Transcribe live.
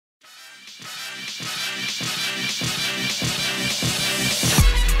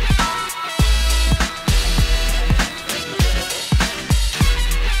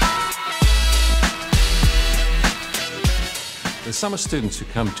The summer students who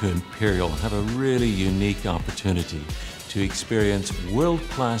come to Imperial have a really unique opportunity to experience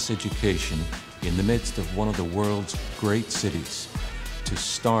world-class education in the midst of one of the world's great cities, to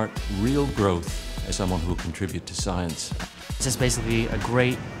start real growth as someone who will contribute to science. It's just basically a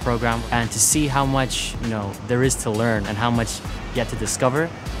great program, and to see how much there is to learn and how much yet to discover.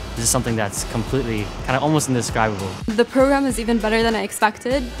 This is something that's completely, kind of almost indescribable. The program is even better than I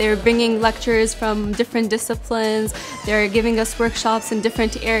expected. They're bringing lectures from different disciplines. They're giving us workshops in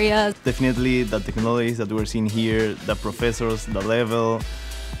different areas. Definitely the technologies that we're seeing here, the professors, the level.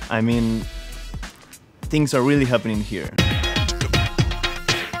 I mean, things are really happening here.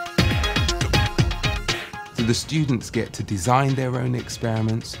 So the students get to design their own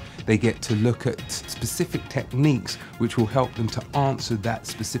experiments. They get to look at specific techniques which will help them to answer that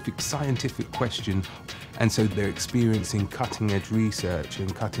specific scientific question. And so they're experiencing cutting-edge research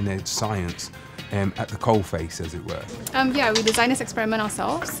and cutting-edge science at the coalface, as it were. Yeah, we designed this experiment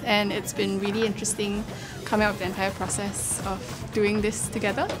ourselves, and it's been really interesting coming up with the entire process of doing this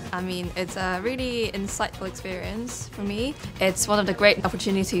together. I mean, it's a really insightful experience for me. It's one of the great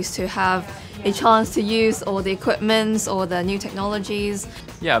opportunities to have a chance to use all the equipments or the new technologies.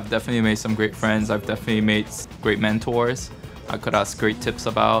 Yeah, I've definitely made some great friends. I've definitely made great mentors I could ask great tips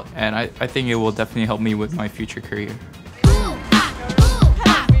about, and I think it will definitely help me with my future career.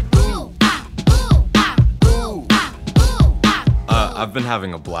 I've been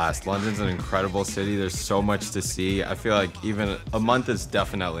having a blast. London's an incredible city. There's so much to see. I feel like even a month is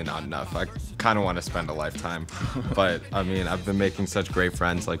definitely not enough. I kind of want to spend a lifetime. But I mean, I've been making such great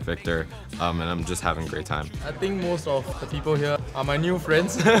friends like Victor, and I'm just having a great time. I think most of the people here are my new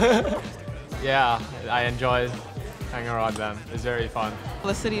friends. Yeah, I enjoy hanging around them. It's very fun.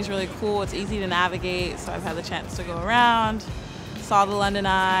 The city is really cool. It's easy to navigate, so I've had the chance to go around. Saw the London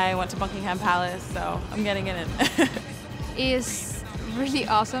Eye, went to Buckingham Palace, so I'm getting in it. It's really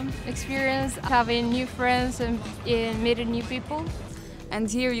awesome experience, having new friends and meeting new people. And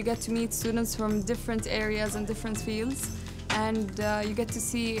here you get to meet students from different areas and different fields, and you get to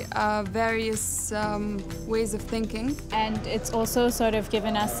see various ways of thinking. And it's also sort of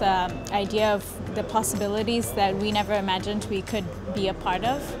given us an idea of the possibilities that we never imagined we could be a part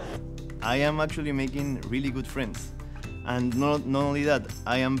of. I am actually making really good friends. And not only that,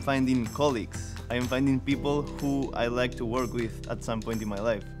 I am finding colleagues. I am finding people who I like to work with at some point in my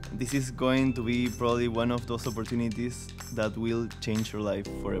life. This is going to be probably one of those opportunities that will change your life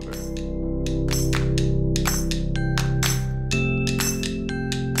forever.